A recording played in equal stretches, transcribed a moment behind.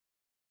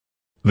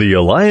The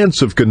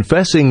Alliance of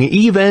Confessing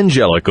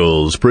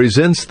Evangelicals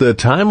presents the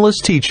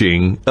timeless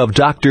teaching of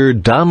Dr.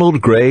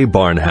 Donald Gray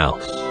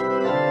Barnhouse.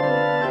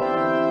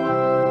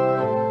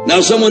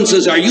 Now someone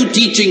says, are you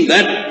teaching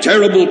that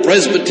terrible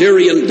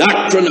Presbyterian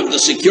doctrine of the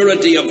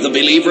security of the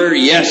believer?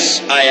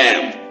 Yes, I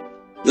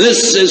am.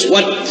 This is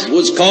what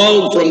was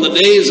called from the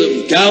days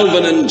of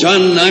Calvin and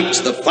John Knox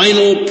the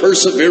final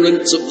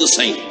perseverance of the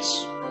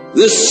saints.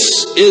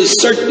 This is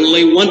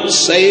certainly once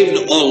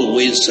saved,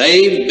 always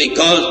saved,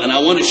 because, and I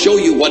want to show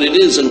you what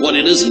it is and what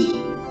it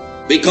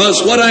isn't,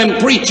 because what I'm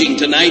preaching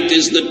tonight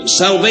is that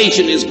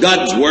salvation is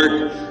God's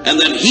work, and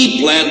that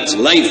He plants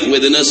life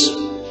within us,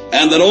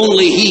 and that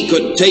only He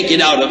could take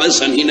it out of us,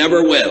 and He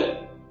never will.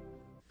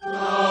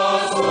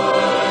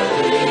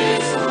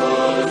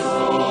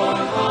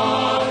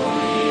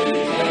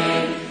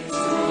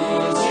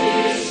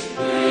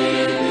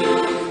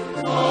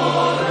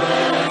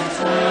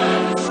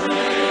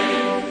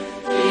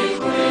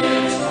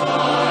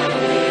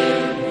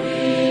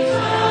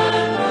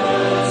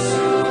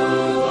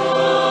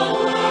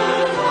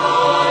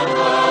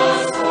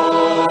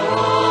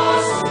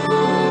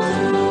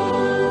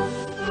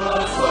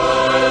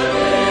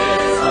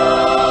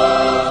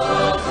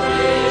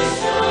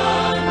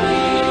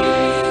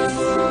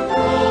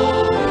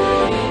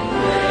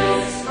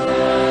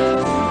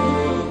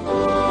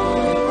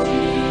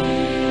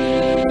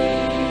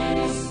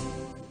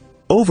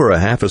 Over a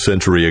half a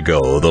century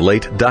ago, the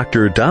late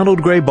Dr.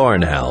 Donald Gray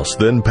Barnhouse,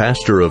 then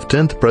pastor of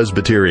 10th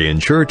Presbyterian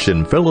Church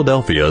in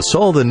Philadelphia,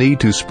 saw the need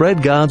to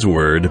spread God's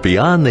Word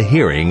beyond the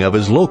hearing of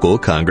his local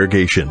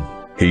congregation.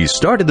 He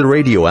started the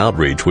radio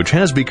outreach which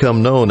has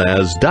become known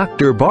as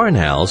Dr.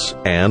 Barnhouse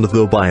and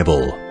the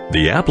Bible.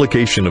 The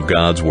application of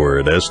God's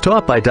Word as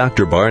taught by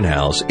Dr.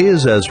 Barnhouse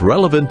is as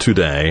relevant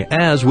today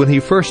as when he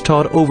first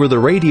taught over the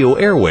radio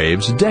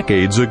airwaves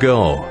decades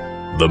ago.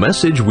 The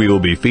message we will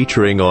be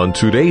featuring on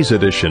today's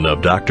edition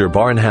of Dr.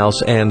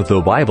 Barnhouse and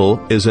the Bible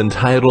is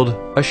entitled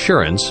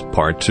Assurance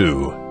Part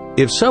 2.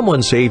 If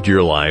someone saved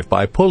your life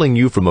by pulling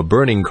you from a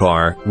burning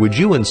car, would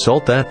you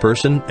insult that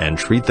person and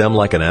treat them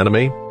like an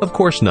enemy? Of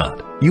course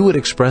not. You would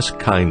express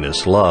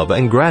kindness, love,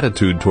 and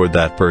gratitude toward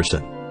that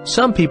person.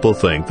 Some people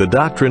think the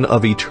doctrine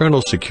of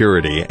eternal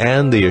security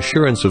and the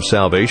assurance of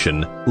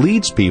salvation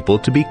leads people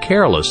to be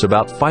careless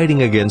about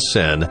fighting against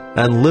sin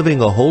and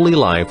living a holy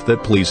life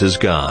that pleases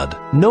God.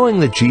 Knowing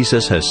that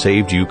Jesus has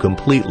saved you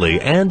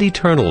completely and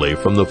eternally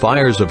from the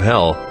fires of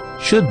hell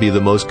should be the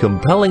most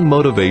compelling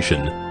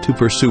motivation to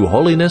pursue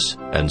holiness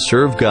and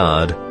serve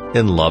God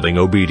in loving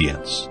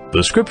obedience.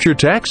 The scripture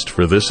text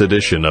for this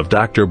edition of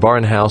Dr.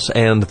 Barnhouse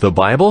and the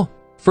Bible,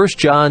 1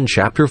 John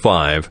chapter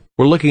 5,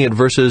 we're looking at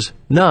verses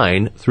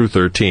 9 through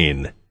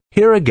 13.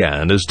 Here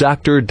again is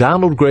Dr.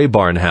 Donald Gray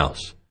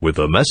Barnhouse with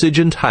a message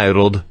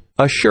entitled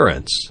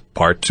Assurance,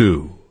 Part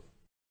 2.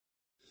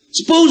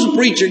 Suppose a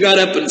preacher got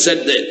up and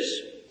said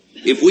this: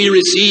 if we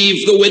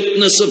receive the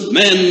witness of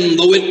men,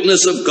 the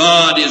witness of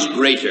God is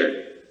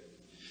greater.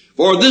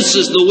 For this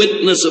is the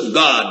witness of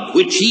God,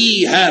 which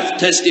He hath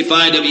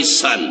testified of His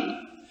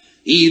Son.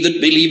 He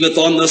that believeth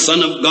on the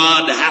Son of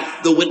God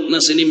hath the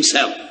witness in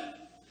himself.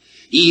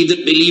 He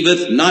that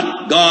believeth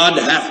not God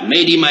hath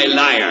made him a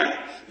liar,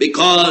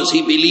 because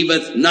he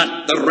believeth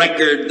not the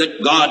record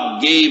that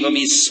God gave of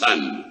His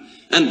Son.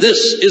 And this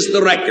is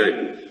the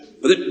record,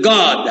 that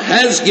God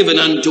has given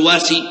unto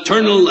us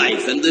eternal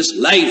life, and this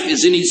life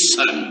is in His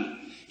Son.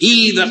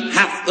 He that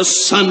hath the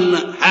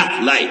Son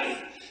hath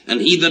life, and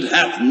he that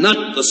hath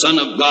not the Son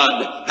of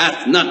God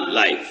hath not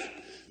life.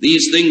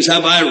 These things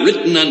have I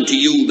written unto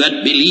you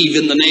that believe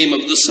in the name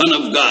of the Son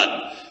of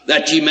God,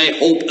 that ye may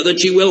hope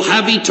that ye will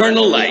have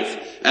eternal life,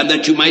 and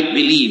that you might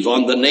believe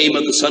on the name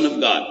of the Son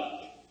of God.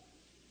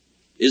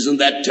 Isn't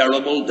that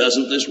terrible?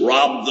 Doesn't this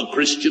rob the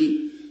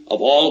Christian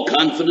of all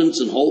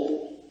confidence and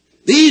hope?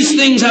 These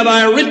things have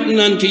I written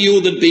unto you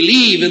that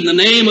believe in the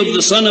name of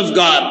the Son of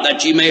God,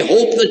 that ye may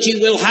hope that ye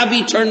will have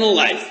eternal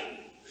life.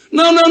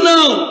 No.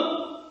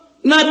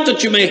 Not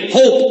that you may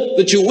hope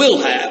that you will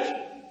have,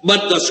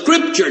 but the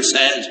Scripture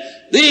says,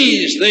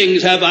 these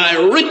things have I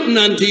written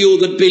unto you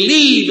that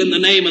believe in the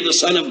name of the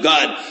Son of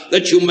God,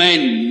 that you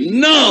may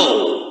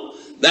know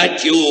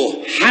that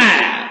you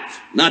have,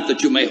 not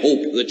that you may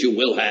hope that you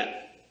will have.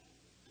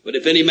 But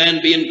if any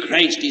man be in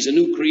Christ, he's a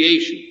new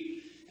creation.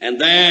 And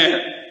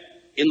there,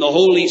 in the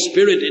Holy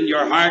Spirit in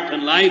your heart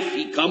and life,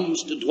 He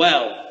comes to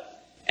dwell.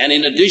 And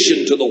in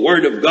addition to the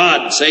Word of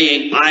God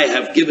saying, I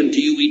have given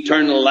to you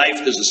eternal life,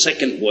 there's a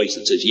second voice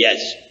that says, yes,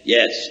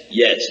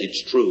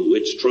 it's true,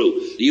 it's true.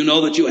 Do you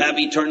know that you have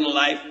eternal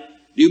life?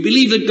 Do you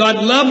believe that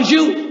God loves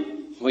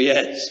you? Oh,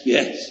 yes,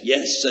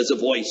 says a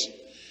voice.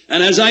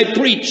 And as I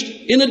preached,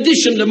 in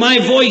addition to my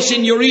voice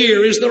in your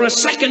ear, is there a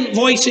second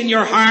voice in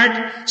your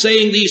heart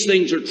saying these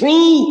things are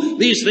true,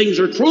 these things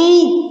are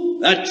true?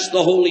 That's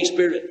the Holy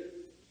Spirit.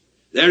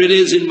 There it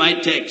is in my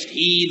text.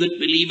 He that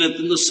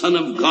believeth in the Son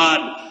of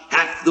God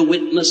hath the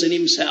witness in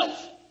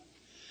himself.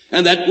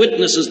 And that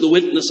witness is the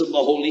witness of the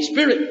Holy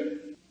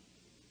Spirit.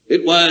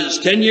 It was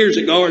 10 years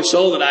ago or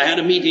so that I had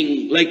a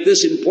meeting like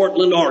this in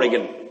Portland,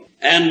 Oregon.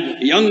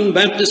 And a young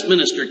Baptist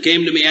minister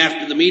came to me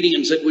after the meeting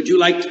and said, would you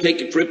like to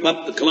take a trip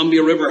up the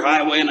Columbia River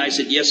Highway? And I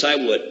said, yes, I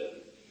would.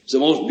 It's the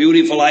most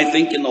beautiful, I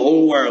think, in the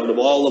whole world of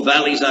all the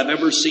valleys I've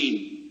ever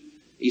seen.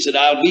 He said,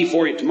 I'll be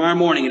for you tomorrow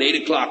morning at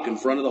 8 o'clock in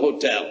front of the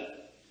hotel.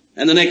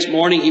 And the next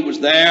morning he was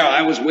there.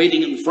 I was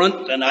waiting in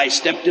front, and I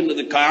stepped into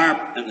the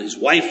car, and his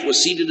wife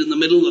was seated in the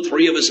middle, the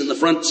three of us in the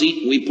front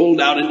seat, and we pulled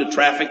out into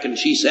traffic, and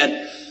she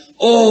said,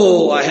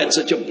 oh, I had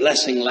such a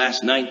blessing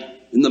last night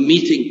in the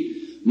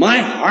meeting. My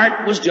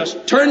heart was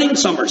just turning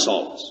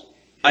somersaults.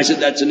 I said,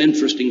 that's an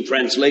interesting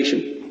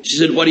translation. She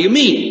said, what do you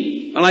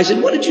mean? And I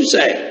said, what did you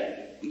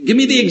say? Give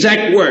me the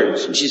exact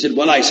words. And she said,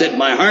 well, I said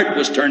my heart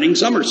was turning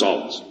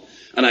somersaults.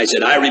 And I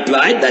said, I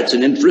replied, that's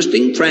an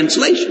interesting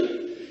translation.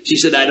 She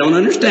said, I don't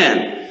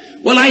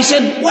understand. Well, I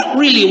said, what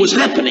really was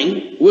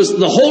happening was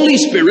the Holy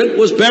Spirit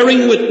was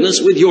bearing witness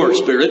with your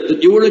spirit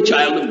that you were a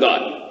child of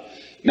God.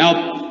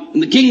 Now, in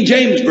the King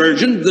James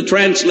Version, the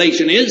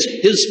translation is,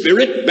 His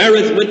Spirit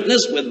beareth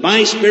witness with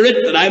my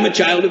spirit that I'm a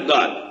child of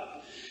God.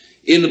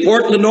 In the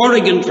Portland,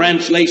 Oregon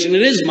translation,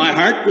 it is, my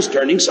heart was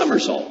turning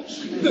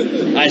somersaults.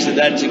 I said,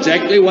 that's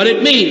exactly what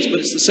it means, but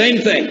it's the same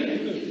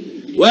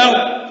thing.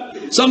 Well,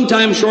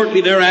 sometime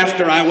shortly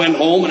thereafter, I went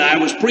home and I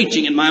was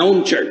preaching in my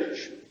own church.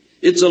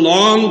 It's a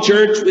long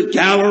church with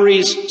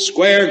galleries,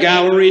 square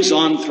galleries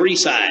on three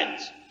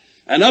sides.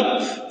 And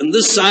up on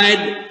this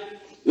side,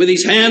 with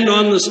his hand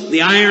on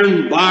the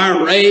iron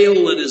bar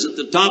rail that is at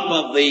the top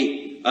of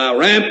the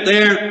ramp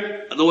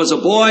there was a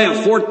boy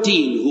of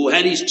 14 who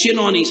had his chin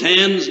on his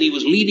hands, and he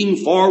was leaning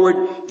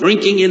forward,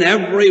 drinking in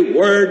every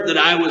word that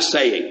I was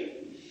saying.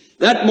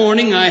 That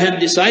morning I had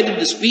decided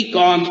to speak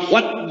on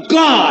what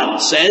God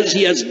says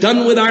He has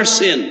done with our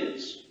sins.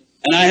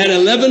 And I had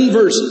 11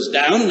 verses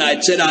down, and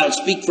I'd said I'll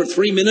speak for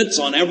 3 minutes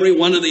on every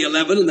one of the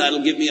 11, and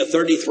that'll give me a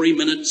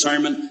 33-minute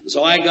sermon.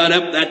 So I got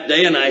up that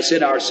day and I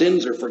said, our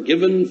sins are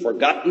forgiven,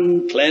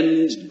 forgotten,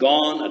 cleansed,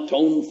 gone,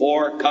 atoned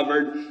for,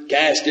 covered,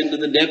 cast into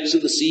the depths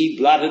of the sea,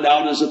 blotted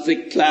out as a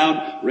thick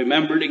cloud,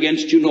 remembered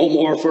against you no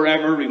more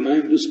forever,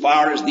 removed as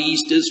far as the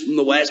east is from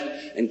the west,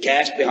 and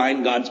cast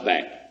behind God's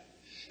back.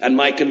 And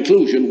my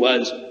conclusion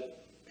was,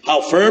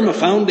 how firm a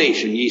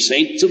foundation, ye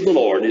saints of the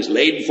Lord, is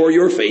laid for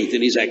your faith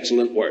in His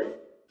excellent word.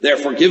 They're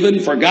forgiven,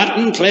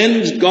 forgotten,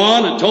 cleansed,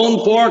 gone,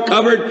 atoned for,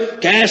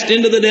 covered, cast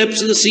into the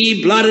depths of the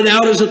sea, blotted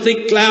out as a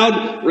thick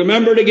cloud,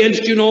 remembered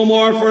against you no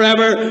more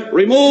forever,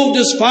 removed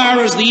as far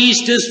as the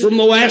east is from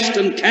the west,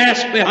 and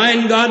cast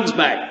behind God's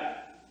back.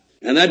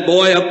 And that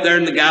boy up there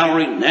in the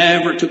gallery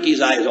never took his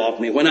eyes off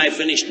me. When I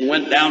finished and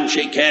went down to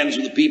shake hands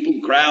with the people,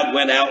 the crowd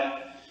went out.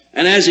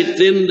 And as it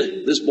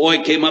thinned, this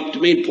boy came up to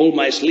me and pulled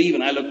my sleeve,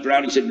 and I looked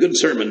around and he said, good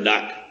sermon,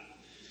 Doc.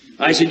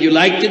 I said, you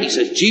liked it? He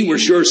says, gee, we're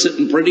sure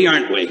sitting pretty,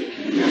 aren't we?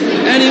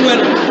 And he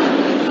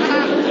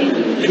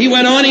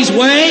went on his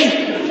way.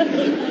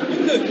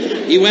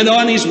 He went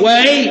on his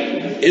way.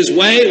 His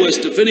way was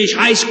to finish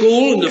high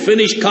school and to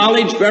finish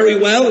college very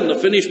well and to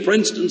finish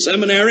Princeton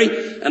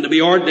Seminary and to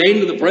be ordained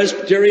to the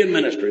Presbyterian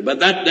ministry. But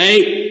that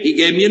day, he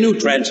gave me a new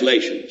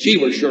translation. Gee,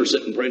 we're sure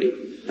sitting pretty.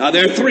 Now,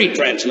 there are three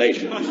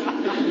translations.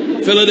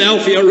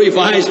 Philadelphia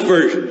Revised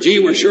Version. Gee,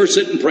 we're sure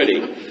sitting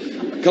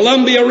pretty.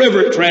 Columbia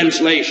River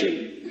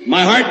translation.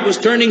 My heart was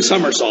turning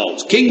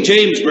somersaults. King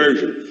James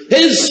Version.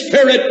 His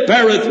Spirit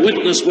beareth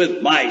witness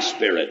with my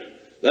spirit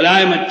that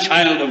I am a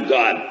child of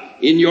God.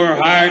 In your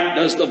heart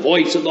does the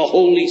voice of the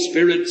Holy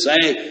Spirit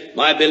say,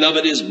 my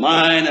beloved is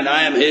mine and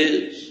I am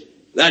His.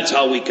 That's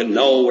how we can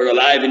know we're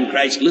alive in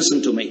Christ.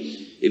 Listen to me.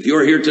 If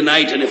you're here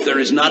tonight and if there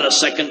is not a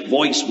second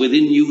voice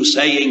within you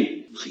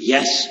saying,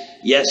 yes,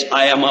 yes,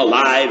 I am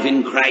alive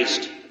in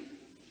Christ,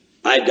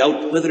 I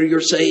doubt whether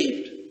you're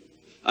saved.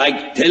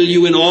 I tell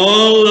you in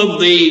all of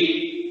the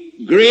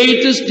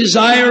greatest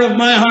desire of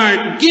my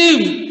heart,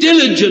 give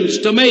diligence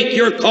to make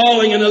your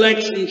calling and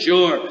election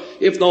sure.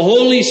 If the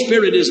Holy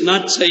Spirit is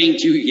not saying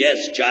to you,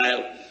 yes,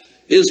 child,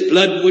 His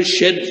blood was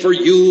shed for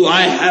you,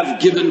 I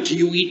have given to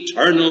you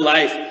eternal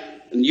life,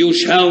 and you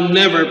shall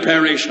never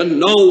perish, and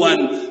no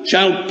one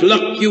shall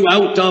pluck you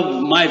out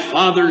of my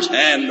Father's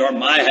hand or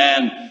my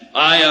hand.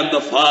 I and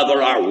the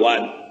Father are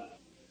one.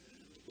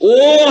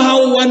 Oh,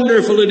 how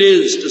wonderful it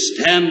is to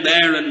stand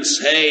there and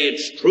say,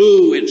 it's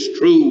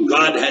true,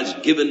 God has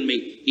given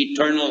me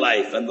eternal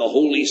life, and the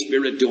Holy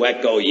Spirit to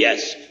echo,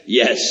 yes,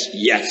 yes,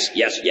 yes,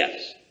 yes,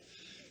 yes.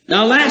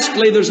 Now,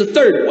 lastly, there's a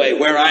third way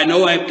where I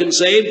know I've been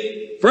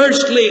saved.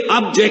 Firstly,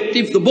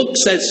 objective, the book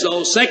says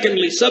so.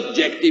 Secondly,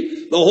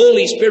 subjective, the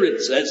Holy Spirit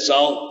says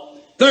so.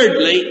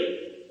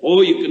 Thirdly,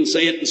 oh, you can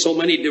say it in so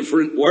many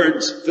different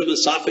words,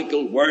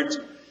 philosophical words,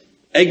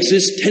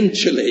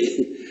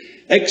 existentially,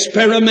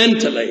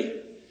 experimentally.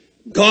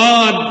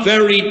 God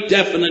very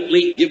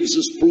definitely gives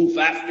us proof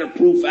after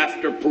proof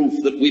after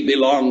proof that we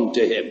belong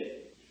to Him.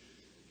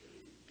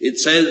 It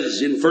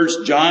says in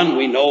 1 John,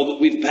 we know that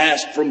we've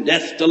passed from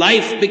death to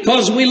life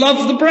because we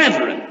love the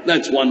brethren.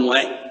 That's one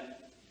way.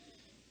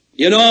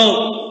 You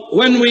know,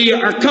 when we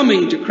are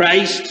coming to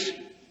Christ,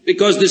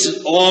 because this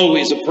is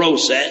always a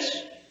process,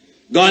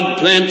 God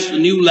plants the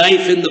new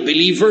life in the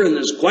believer, and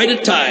there's quite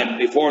a time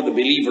before the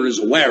believer is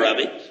aware of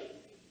it.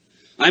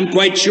 I'm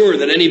quite sure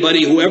that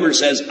anybody who ever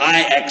says,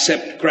 I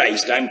accept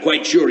Christ, I'm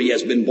quite sure he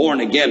has been born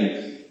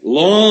again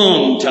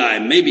long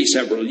time, maybe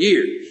several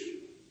years.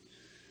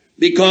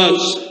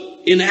 Because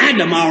in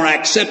Adam, our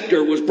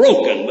acceptor was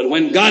broken, but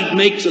when God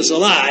makes us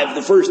alive,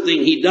 the first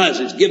thing he does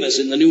is give us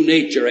in the new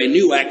nature a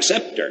new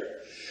acceptor.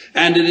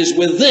 And it is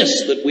with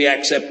this that we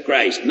accept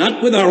Christ,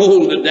 not with our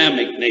old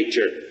Adamic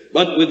nature,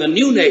 but with a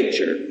new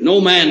nature.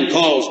 No man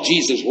calls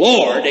Jesus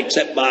Lord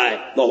except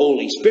by the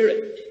Holy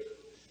Spirit.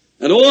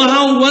 And oh,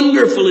 how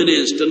wonderful it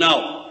is to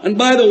know. And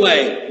by the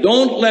way,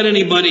 don't let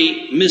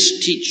anybody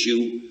misteach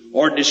you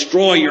or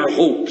destroy your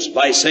hopes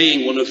by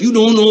saying, well, if you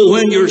don't know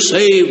when you're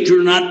saved,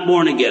 you're not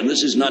born again.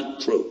 This is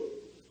not true.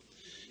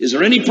 Is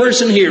there any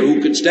person here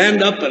who could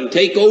stand up and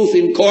take oath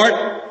in court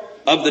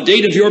of the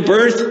date of your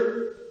birth?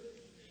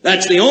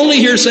 That's the only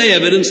hearsay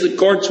evidence that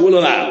courts will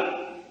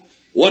allow.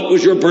 What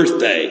was your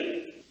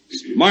birthday?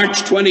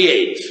 March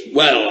 28th.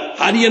 Well,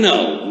 how do you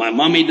know? My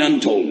mommy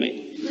done told me.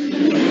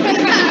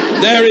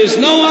 There is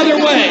no other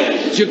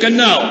way that you can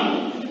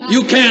know.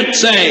 You can't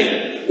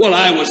say, well,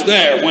 I was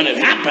there when it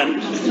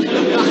happened.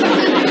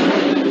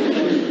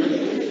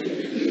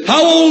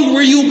 How old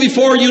were you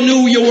before you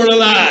knew you were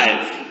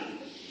alive?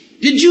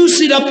 Did you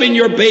sit up in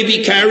your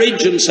baby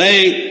carriage and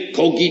say,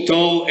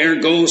 cogito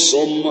ergo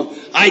sum,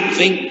 I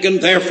think and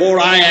therefore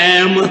I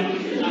am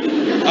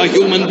a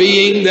human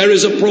being? There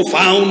is a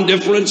profound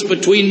difference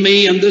between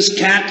me and this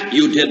cat.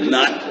 You did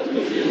not.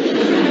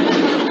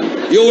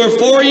 You were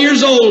 4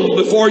 years old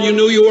before you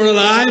knew you were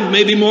alive,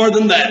 maybe more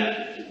than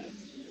that.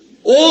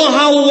 Oh,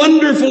 how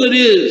wonderful it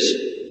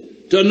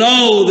is to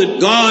know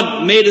that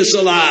God made us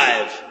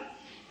alive.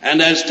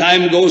 And as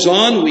time goes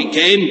on, we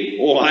came,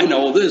 oh, I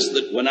know this,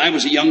 that when I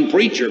was a young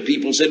preacher,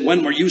 people said,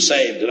 when were you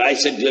saved? And I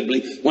said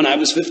glibly, when I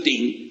was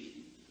 15.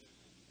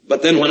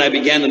 But then when I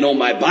began to know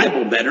my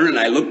Bible better, and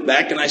I looked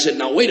back and I said,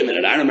 now wait a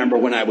minute, I remember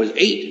when I was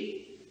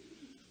 8,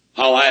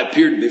 how I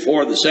appeared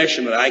before the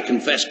session that I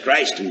confessed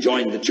Christ and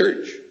joined the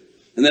church.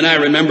 And then I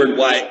remembered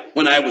why,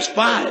 when I was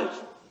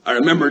 5, I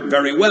remembered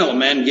very well, a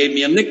man gave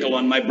me a nickel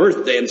on my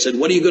birthday and said,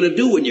 what are you going to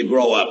do when you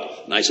grow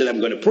up? And I said, I'm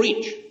going to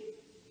preach.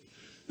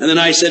 And then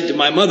I said to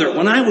my mother,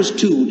 when I was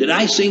 2, did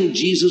I sing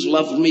Jesus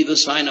Loved Me,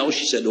 This I Know?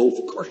 She said, oh,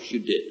 of course you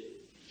did.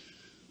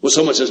 Well,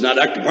 someone says, now,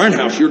 Dr.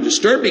 Barnhouse, you're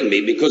disturbing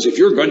me, because if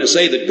you're going to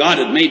say that God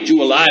had made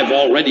you alive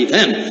already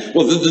then,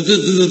 well,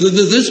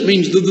 this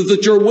means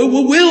that your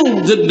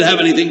will didn't have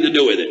anything to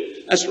do with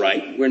it. That's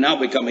right. We're now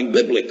becoming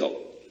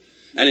biblical.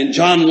 And in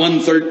John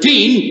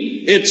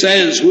 1:13, it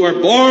says, who are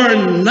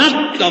born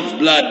not of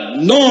blood,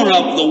 nor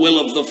of the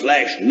will of the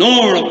flesh,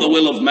 nor of the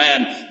will of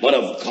man, but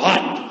of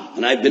God.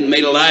 And I've been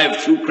made alive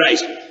through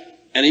Christ.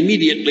 And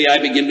immediately I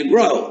begin to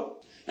grow.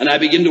 And I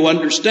begin to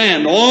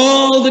understand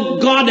all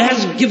that God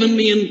has given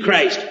me in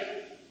Christ.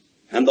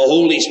 And the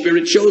Holy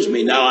Spirit shows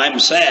me. Now I'm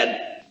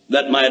sad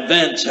that my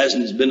advance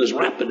hasn't been as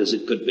rapid as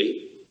it could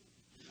be.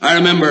 I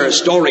remember a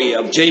story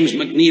of James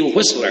McNeill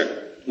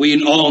Whistler.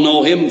 We all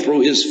know him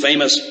through his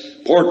famous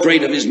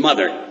portrait of his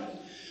mother.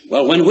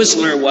 Well, when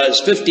Whistler was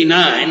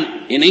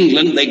 59 in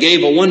England, they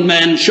gave a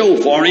one-man show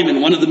for him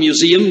in one of the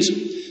museums.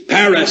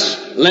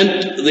 Paris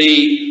lent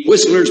the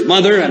Whistler's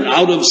mother, and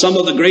out of some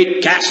of the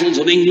great castles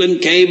of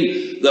England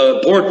came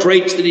the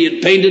portraits that he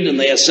had painted, and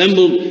they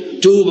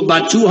assembled to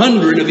about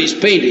 200 of his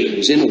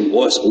paintings in a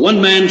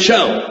one-man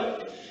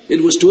show.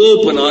 It was to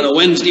open on a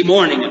Wednesday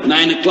morning at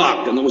 9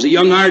 o'clock, and there was a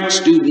young art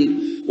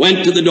student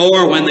went to the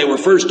door when they were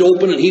first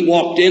opened, and he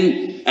walked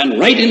in. And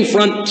right in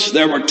front,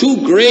 there were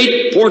 2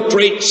 great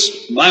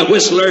portraits by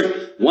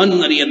Whistler, one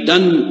that he had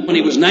done when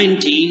he was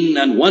 19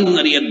 and one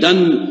that he had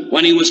done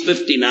when he was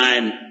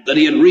 59, that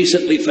he had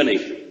recently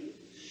finished.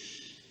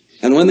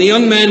 And when the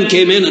young man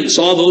came in and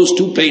saw those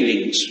 2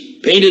 paintings,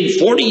 painted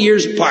 40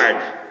 years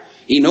apart,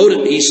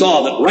 he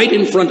saw that right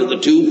in front of the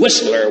 2,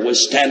 Whistler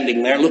was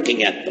standing there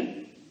looking at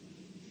them.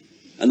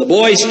 And the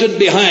boy stood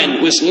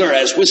behind Whistler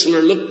as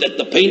Whistler looked at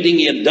the painting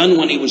he had done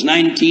when he was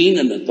 19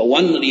 and at the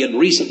one that he had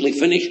recently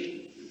finished.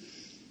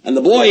 And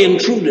the boy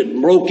intruded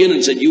and broke in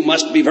and said, you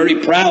must be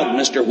very proud,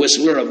 Mr.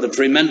 Whistler, of the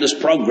tremendous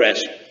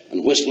progress.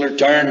 And Whistler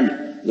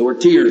turned. There were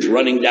tears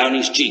running down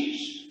his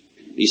cheeks.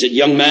 He said,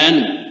 young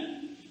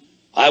man,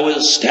 I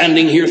was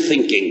standing here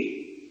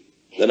thinking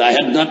that I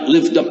had not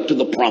lived up to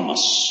the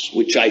promise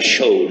which I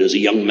showed as a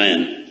young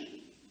man.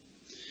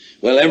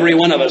 Well, every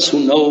one of us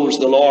who knows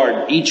the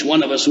Lord, each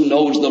one of us who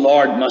knows the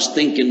Lord must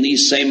think in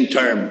these same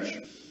terms.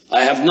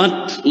 I have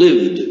not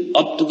lived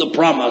up to the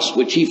promise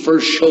which he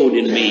first showed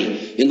in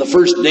me in the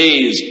first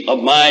days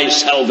of my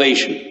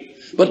salvation.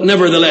 But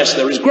nevertheless,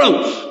 there is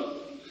growth.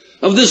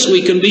 Of this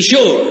we can be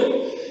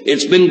sure.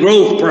 It's been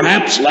growth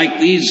perhaps like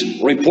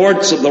these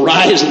reports of the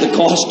rise of the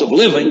cost of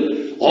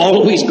living,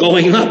 always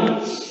going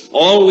up,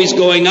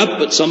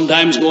 but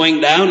sometimes going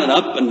down and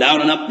up and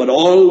down and up, but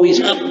always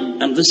up.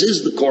 And this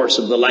is the course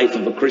of the life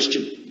of a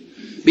Christian.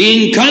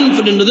 Being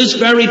confident of this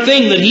very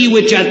thing, that he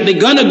which hath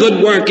begun a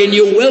good work in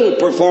you will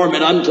perform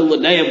it until the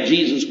day of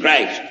Jesus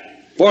Christ.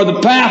 For the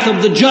path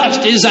of the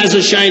just is as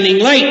a shining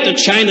light that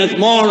shineth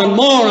more and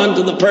more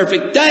unto the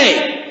perfect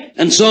day.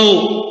 And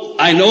so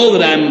I know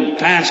that I'm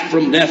passed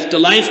from death to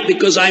life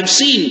because I've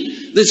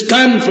seen this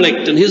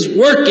conflict and His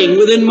working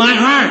within my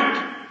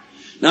heart.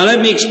 Now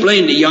let me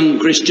explain to young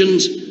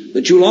Christians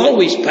that you'll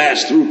always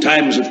pass through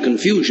times of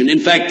confusion. In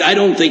fact, I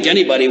don't think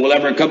anybody will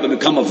ever come to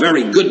become a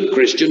very good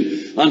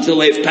Christian until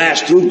they've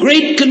passed through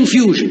great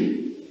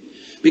confusion.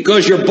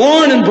 Because you're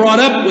born and brought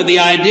up with the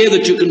idea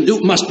that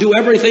you must do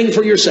everything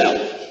for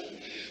yourself.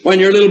 When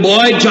you're a little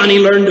boy, Johnny,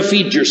 learn to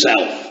feed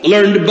yourself.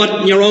 Learn to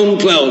button your own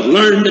clothes.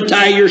 Learn to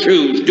tie your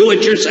shoes. Do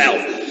it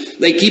yourself.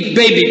 They keep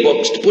baby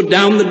books to put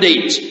down the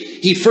dates.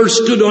 He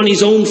first stood on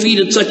his own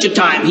feet at such a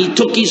time. He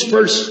took his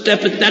first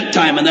step at that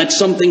time, and that's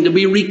something to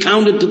be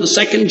recounted to the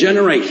second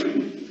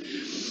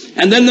generation.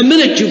 And then the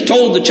minute you've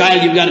told the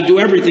child you've got to do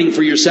everything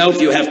for yourself,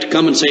 you have to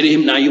come and say to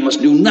him, now you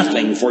must do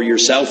nothing for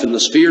yourself in the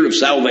sphere of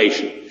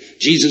salvation.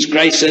 Jesus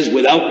Christ says,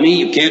 without me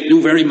you can't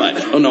do very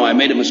much. Oh no, I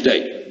made a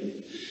mistake.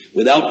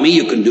 Without me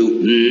you can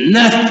do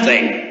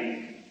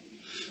nothing.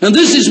 And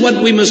this is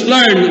what we must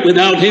learn, that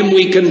without Him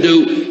we can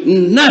do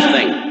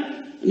nothing.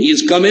 And He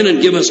has come in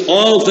and give us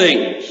all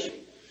things.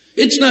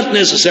 It's not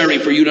necessary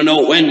for you to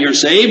know when you're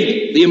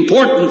saved. The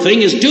important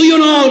thing is, do you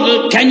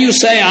know, can you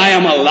say, I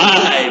am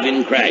alive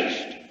in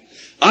Christ?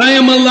 I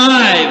am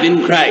alive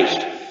in Christ.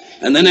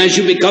 And then as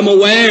you become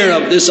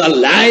aware of this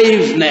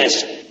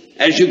aliveness,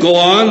 as you go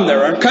on,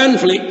 there are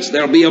conflicts.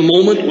 There'll be a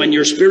moment when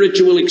your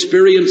spiritual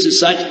experience is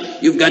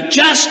such, you've got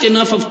just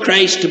enough of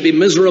Christ to be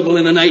miserable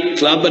in a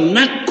nightclub and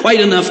not quite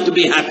enough to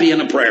be happy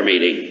in a prayer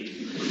meeting.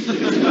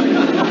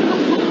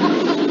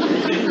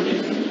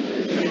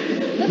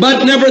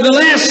 But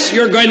nevertheless,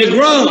 you're going to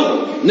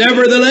grow.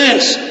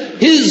 Nevertheless,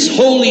 His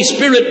Holy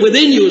Spirit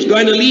within you is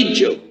going to lead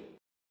you.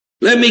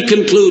 Let me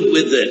conclude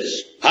with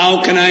this.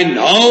 How can I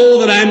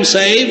know that I'm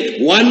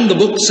saved? 1, the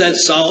book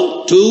says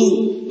so.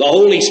 2, the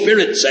Holy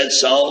Spirit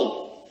says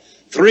so.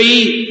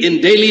 3,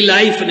 in daily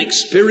life and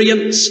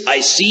experience,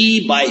 I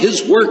see by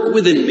His work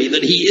within me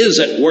that He is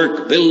at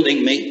work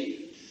building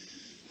me.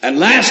 And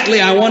lastly,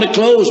 I want to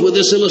close with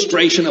this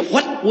illustration of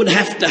what would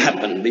have to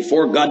happen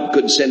before God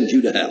could send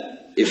you to hell,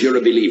 if you're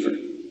a believer.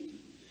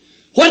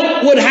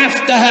 What would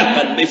have to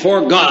happen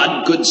before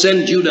God could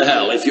send you to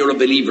hell if you're a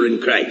believer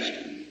in Christ?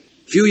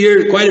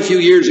 Quite a few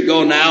years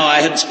ago now,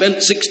 I had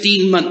spent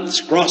 16 months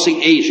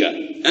crossing Asia,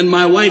 and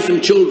my wife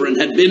and children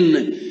had been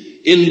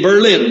in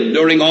Berlin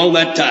during all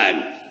that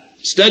time,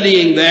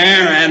 studying there,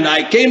 and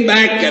I came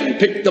back and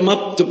picked them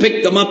up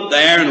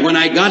there, and when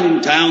I got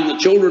in town, the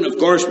children, of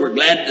course, were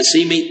glad to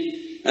see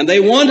me, and they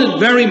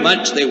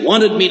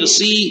wanted me to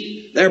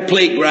see their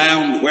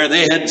playground where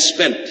they had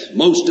spent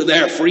most of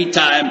their free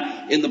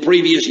time in the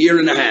previous year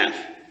and a half.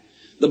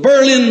 The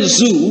Berlin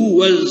Zoo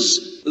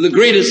was the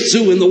greatest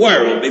zoo in the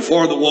world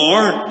before the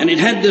war, and it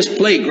had this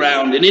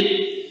playground in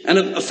it, and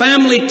a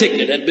family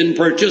ticket had been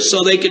purchased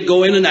so they could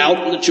go in and out,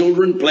 and the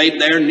children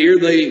played there near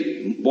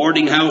the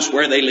boarding house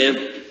where they lived,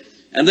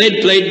 and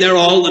they'd played there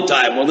all the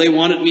time. Well, they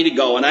wanted me to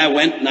go, and I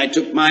went, and I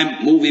took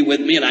my movie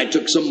with me, and I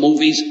took some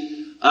movies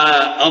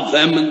of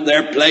them, and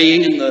they're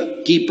playing, and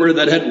the keeper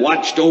that had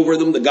watched over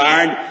them, the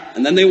guard,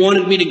 and then they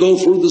wanted me to go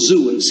through the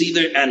zoo and see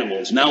their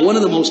animals. Now, one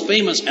of the most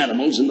famous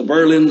animals in the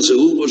Berlin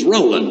Zoo was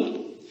Roland.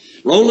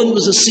 Roland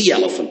was a sea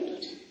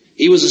elephant.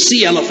 He was a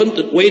sea elephant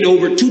that weighed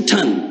over 2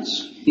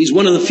 tons. He's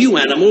one of the few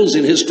animals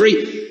in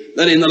history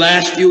that in the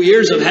last few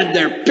years have had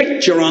their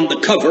picture on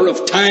the cover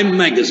of Time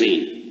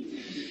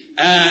magazine.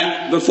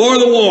 Before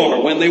the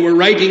war, when they were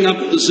writing up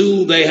the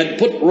zoo, they had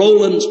put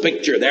Roland's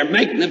picture, their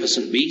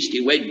magnificent beast.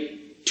 He weighed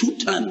 2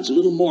 tons, a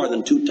little more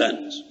than 2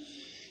 tons.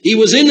 He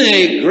was in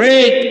a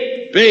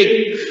great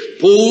big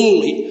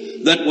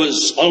pool that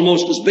was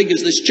almost as big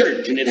as this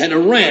church, and it had a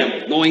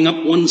ramp going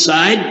up one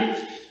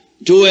side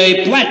to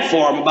a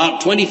platform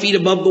about 20 feet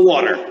above the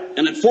water.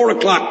 And at 4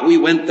 o'clock we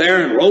went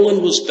there, and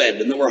Roland was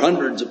fed, and there were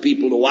hundreds of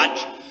people to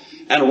watch.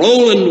 And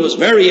Roland was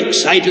very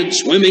excited,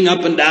 swimming up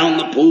and down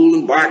the pool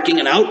and barking,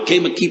 and out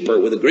came a keeper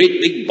with a great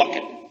big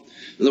bucket.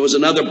 And there was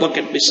another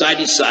bucket beside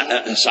his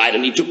side,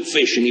 and he took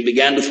fish and he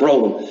began to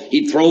throw them.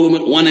 He'd throw them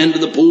at one end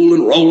of the pool,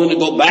 and Roland would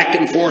go back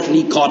and forth, and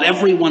he caught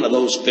every one of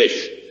those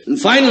fish. And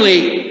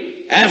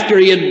finally, after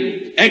he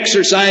had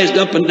exercised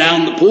up and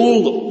down the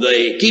pool,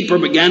 the keeper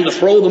began to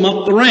throw them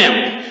up the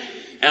ramp.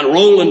 And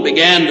Roland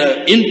began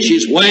to inch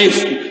his way,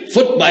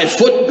 foot by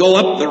foot, go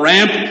up the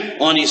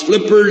ramp on his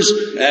flippers,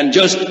 and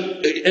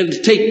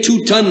to take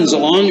 2 tons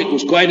along, it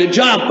was quite a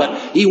job.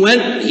 But he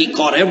went, he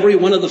caught every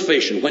one of the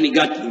fish, and when he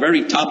got to the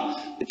very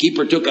top, the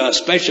keeper took a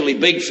especially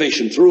big fish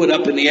and threw it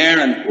up in the air,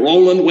 and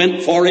Roland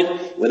went for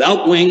it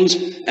without wings,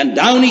 and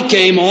down he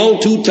came, all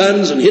 2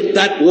 tons, and hit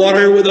that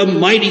water with a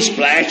mighty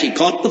splash. He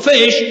caught the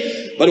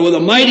fish, but with a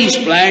mighty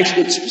splash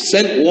that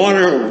sent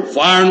water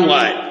far and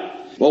wide.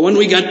 Well, when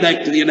we got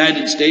back to the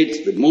United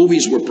States, the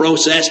movies were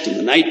processed, and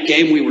the night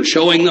came, we were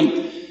showing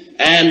them,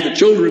 and the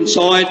children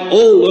saw it.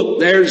 Oh, look,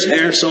 there's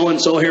Herr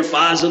so-and-so, Herr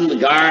Fasen, the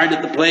guard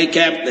at the play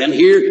cap. Then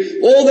here,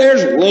 oh,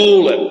 there's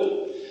Roland.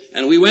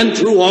 And we went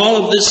through all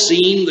of this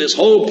scene, this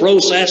whole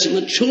process, and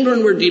the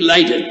children were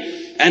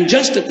delighted. And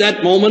just at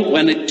that moment,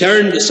 when it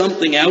turned to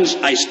something else,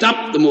 I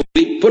stopped the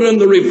movie, put on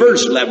the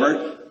reverse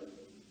lever,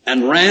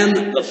 and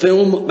ran the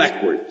film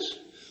backwards.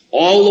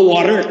 All the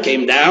water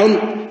came down,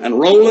 and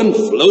Roland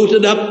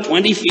floated up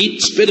 20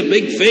 feet, spit a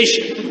big fish.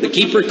 The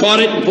keeper caught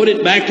it and put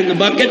it back in the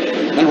bucket.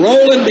 And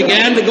Roland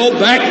began to go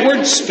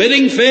backwards,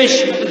 spitting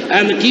fish.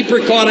 And the keeper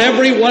caught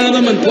every one of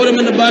them and put them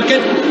in the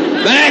bucket.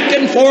 Back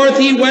and forth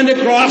he went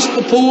across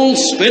the pool,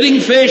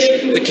 spitting fish.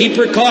 The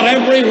keeper caught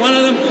every one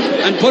of them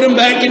and put them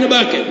back in the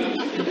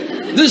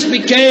bucket. This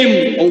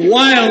became a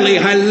wildly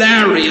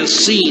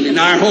hilarious scene in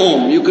our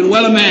home, you can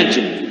well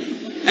imagine.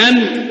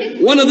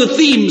 And one of the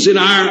themes in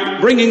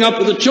our bringing up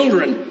of the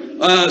children,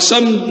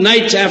 some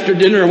nights after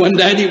dinner when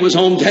Daddy was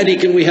home, Daddy,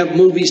 can we have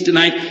movies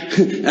tonight?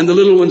 And the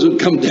little ones would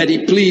come,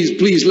 Daddy,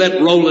 please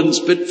let Roland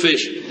spit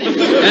fish.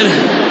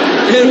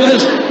 And it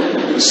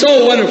was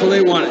so wonderful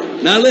they wanted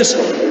it. Now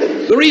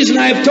listen, the reason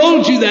I've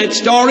told you that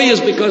story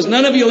is because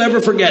none of you will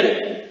ever forget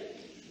it.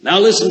 Now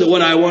listen to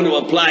what I want to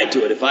apply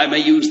to it, if I may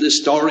use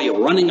this story of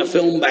running a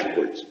film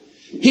backwards.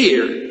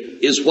 Here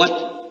is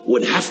what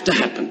would have to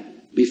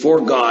happen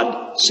before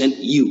God sent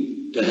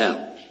you to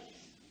hell.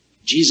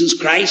 Jesus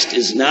Christ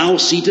is now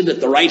seated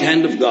at the right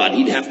hand of God.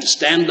 He'd have to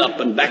stand up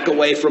and back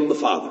away from the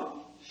Father.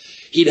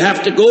 He'd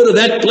have to go to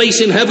that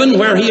place in heaven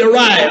where he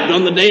arrived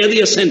on the day of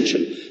the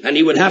ascension, and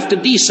he would have to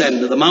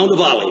descend to the Mount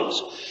of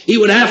Olives. He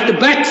would have to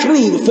back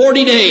through the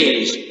 40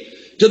 days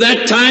to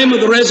that time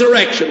of the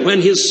resurrection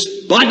when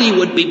his body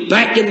would be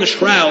back in the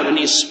shroud and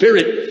his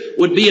spirit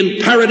would be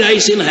in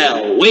paradise in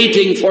hell,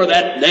 waiting for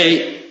that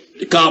day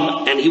to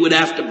come. And he would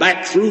have to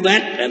back through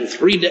that,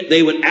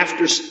 and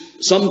after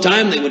some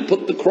time they would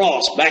put the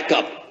cross back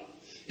up.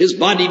 His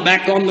body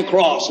back on the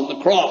cross, and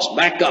the cross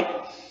back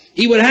up.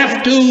 He would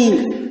have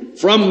to,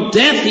 from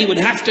death, he would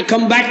have to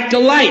come back to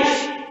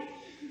life.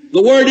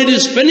 The word "it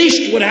is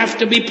finished" would have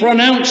to be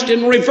pronounced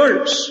in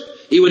reverse.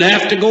 He would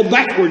have to go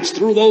backwards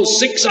through those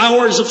 6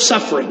 hours of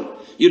suffering.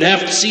 You'd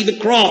have to see the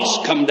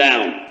cross come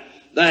down.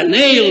 The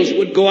nails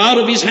would go out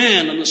of his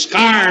hand and the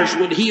scars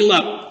would heal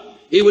up.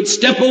 He would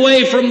step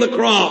away from the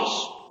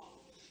cross.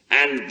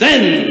 And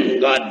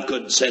then God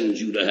could send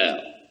you to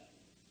hell.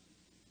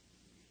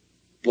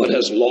 But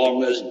as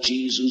long as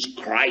Jesus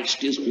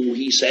Christ is who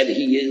he said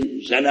he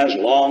is, and as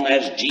long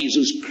as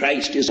Jesus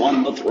Christ is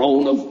on the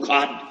throne of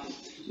God,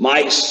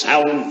 my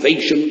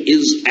salvation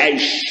is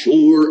as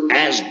sure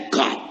as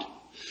God.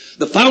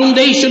 The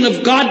foundation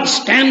of God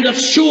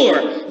standeth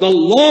sure. The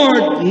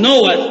Lord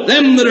knoweth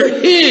them that are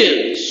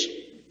his.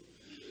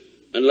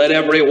 And let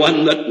every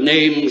one that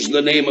names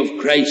the name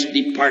of Christ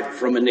depart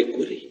from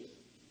iniquity.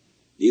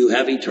 Do you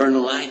have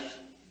eternal life?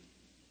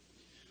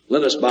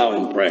 Let us bow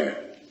in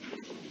prayer.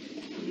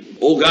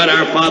 O God,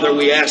 our Father,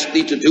 we ask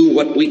thee to do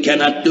what we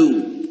cannot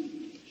do.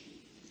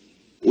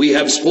 We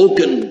have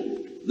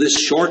spoken this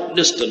short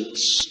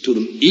distance to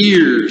the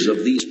ears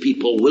of these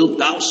people. Wilt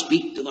thou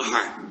speak to the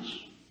hearts?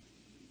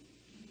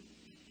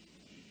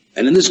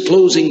 And in this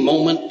closing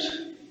moment,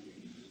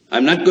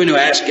 I'm not going to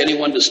ask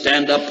anyone to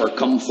stand up or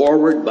come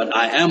forward, but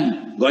I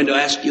am going to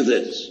ask you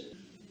this.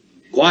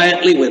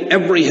 Quietly, with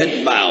every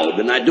head bowed,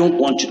 and I don't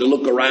want you to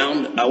look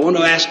around, I want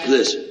to ask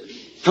this.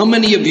 How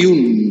many of you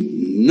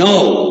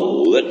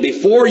know that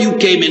before you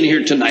came in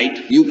here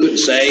tonight, you could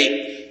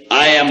say,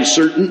 I am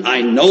certain,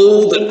 I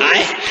know that I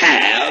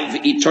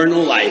have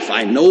eternal life.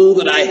 I know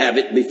that I have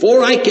it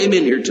before I came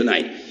in here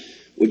tonight.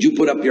 Would you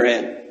put up your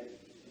hand?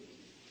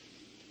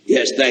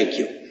 Yes, thank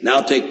you.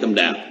 Now take them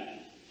down.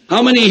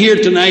 How many here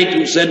tonight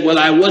who said, well,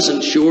 I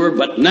wasn't sure,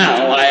 but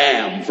now I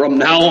am. From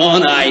now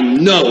on, I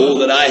know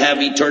that I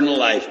have eternal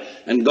life.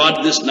 And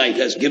God this night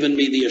has given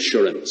me the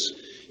assurance.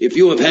 If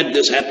you have had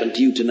this happen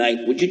to you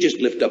tonight, would you just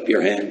lift up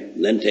your hand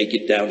and then take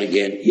it down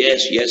again?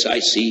 Yes, yes, I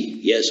see.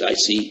 Yes, I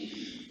see.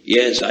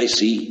 Yes, I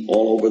see.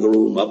 All over the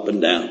room, up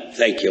and down.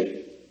 Thank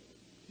you.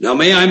 Now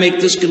may I make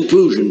this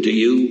conclusion to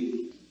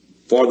you.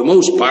 For the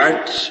most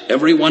part,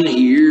 everyone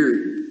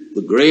here,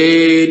 the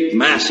great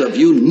mass of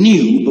you,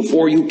 knew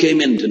before you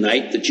came in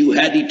tonight that you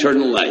had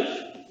eternal life.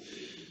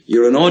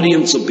 You're an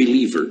audience of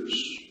believers.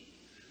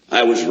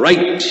 I was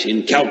right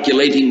in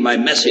calculating my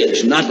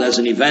message not as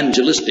an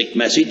evangelistic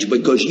message,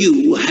 because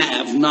you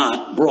have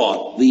not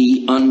brought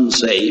the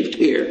unsaved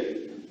here.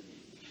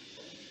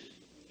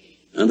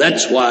 And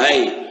that's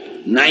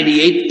why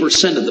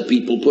 98% of the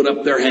people put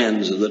up their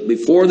hands, that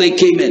before they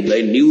came in,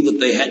 they knew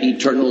that they had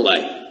eternal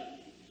life.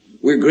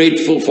 We're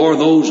grateful for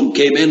those who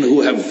came in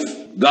who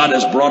God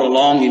has brought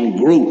along in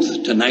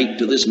growth tonight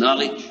to this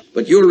knowledge.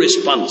 But you're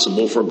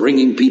responsible for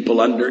bringing people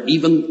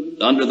even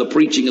under the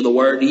preaching of the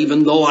word,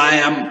 even though I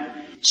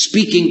am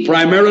speaking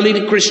primarily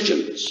to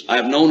Christians. I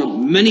have known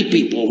of many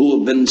people who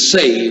have been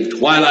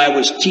saved while I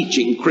was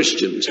teaching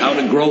Christians how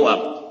to grow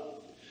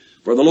up.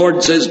 For the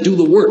Lord says, do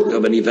the work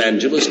of an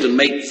evangelist and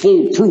make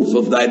full proof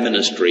of thy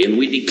ministry. And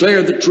we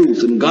declare the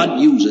truth, and God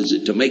uses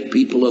it to make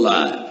people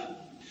alive.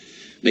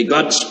 May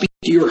God speak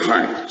to your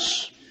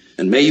hearts.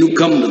 And may you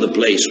come to the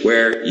place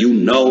where you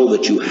know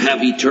that you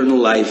have eternal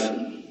life,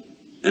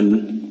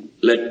 and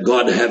let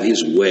God have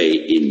his way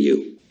in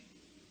you.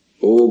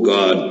 Oh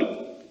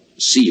God,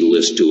 seal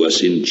this to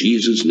us in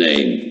Jesus'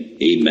 name.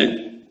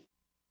 Amen.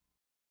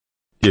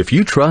 If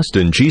you trust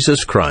in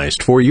Jesus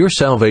Christ for your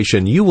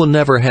salvation, you will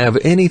never have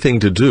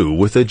anything to do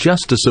with the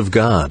justice of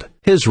God.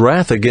 His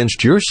wrath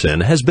against your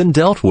sin has been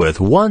dealt with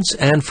once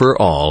and for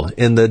all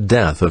in the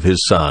death of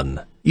His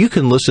Son. You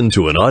can listen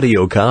to an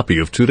audio copy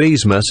of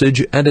today's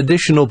message and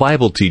additional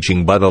Bible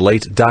teaching by the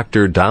late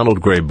Dr. Donald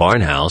Gray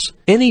Barnhouse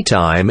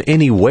anytime,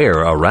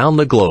 anywhere around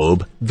the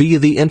globe via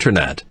the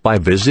Internet by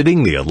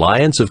visiting the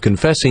Alliance of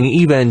Confessing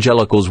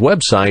Evangelicals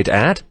website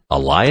at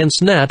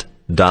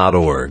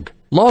alliancenet.org.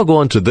 Log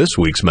on to this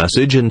week's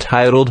message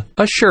entitled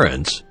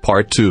Assurance,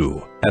 Part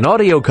 2. An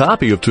audio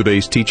copy of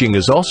today's teaching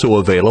is also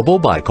available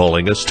by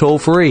calling us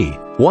toll-free,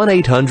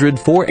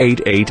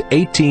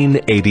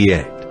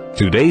 1-800-488-1888.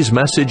 Today's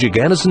message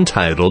again is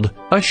entitled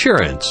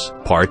Assurance,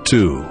 Part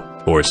 2,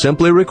 or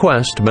simply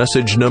request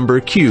message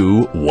number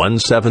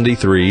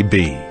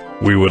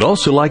Q173B. We would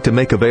also like to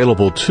make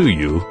available to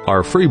you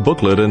our free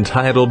booklet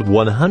entitled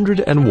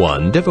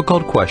 101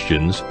 Difficult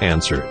Questions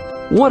Answered.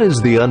 What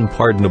is the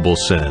unpardonable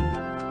sin?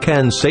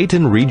 Can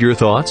Satan read your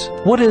thoughts?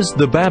 What is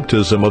the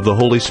baptism of the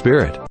Holy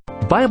Spirit?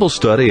 Bible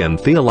study and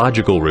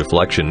theological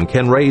reflection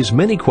can raise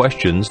many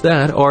questions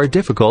that are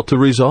difficult to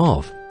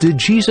resolve. Did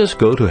Jesus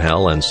go to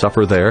hell and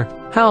suffer there?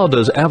 How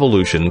does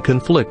evolution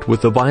conflict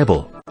with the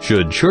Bible?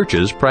 Should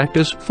churches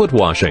practice foot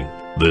washing?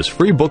 This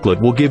free booklet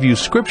will give you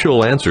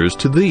scriptural answers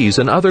to these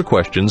and other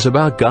questions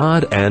about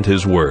God and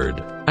His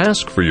Word.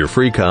 Ask for your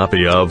free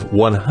copy of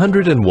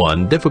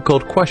 101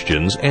 Difficult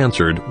Questions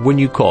Answered when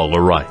you call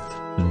or write.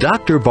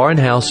 Dr.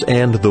 Barnhouse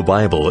and the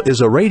Bible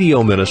is a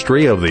radio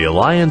ministry of the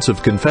Alliance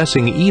of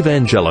Confessing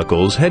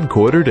Evangelicals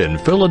headquartered in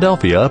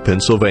Philadelphia,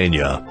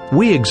 Pennsylvania.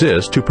 We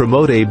exist to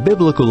promote a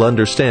biblical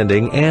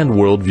understanding and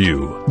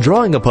worldview.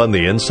 Drawing upon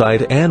the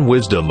insight and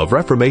wisdom of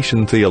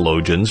Reformation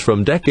theologians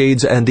from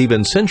decades and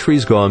even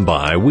centuries gone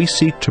by, we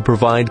seek to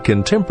provide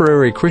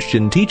contemporary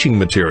Christian teaching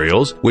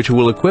materials which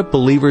will equip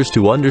believers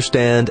to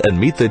understand and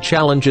meet the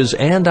challenges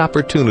and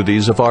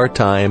opportunities of our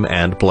time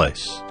and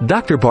place.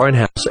 Dr.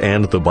 Barnhouse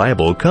and the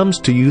Bible comes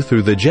to you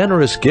through the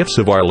generous gifts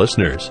of our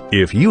listeners.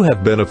 If you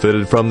have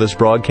benefited from this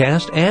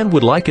broadcast and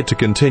would like it to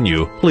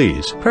continue,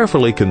 please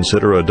prayerfully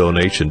consider a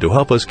donation to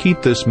help us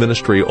keep this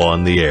ministry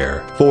on the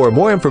air. For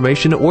more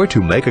information or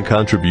to make a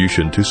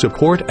contribution to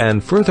support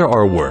and further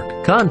our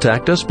work,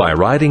 contact us by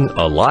writing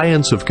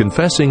Alliance of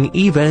Confessing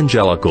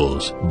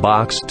Evangelicals,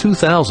 Box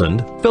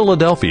 2000,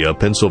 Philadelphia,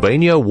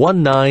 Pennsylvania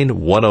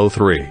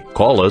 19103.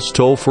 Call us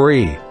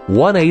toll-free,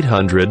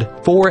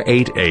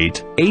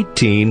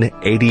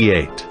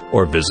 1-800-488-1888.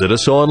 Or visit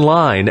us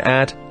online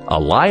at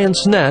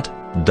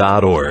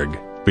alliancenet.org.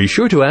 Be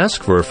sure to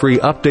ask for a free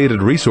updated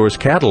resource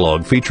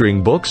catalog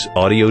featuring books,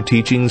 audio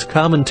teachings,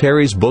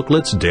 commentaries,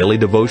 booklets, daily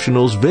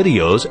devotionals,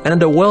 videos,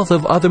 and a wealth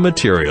of other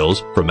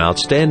materials from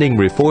outstanding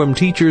Reformed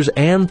teachers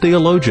and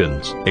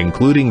theologians,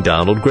 including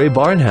Donald Gray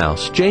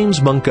Barnhouse,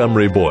 James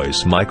Montgomery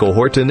Boyce, Michael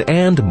Horton,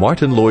 and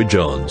Martin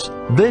Lloyd-Jones.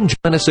 Then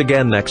join us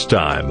again next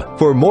time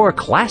for more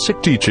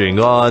classic teaching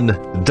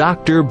on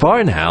Dr.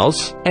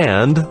 Barnhouse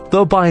and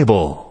the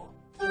Bible.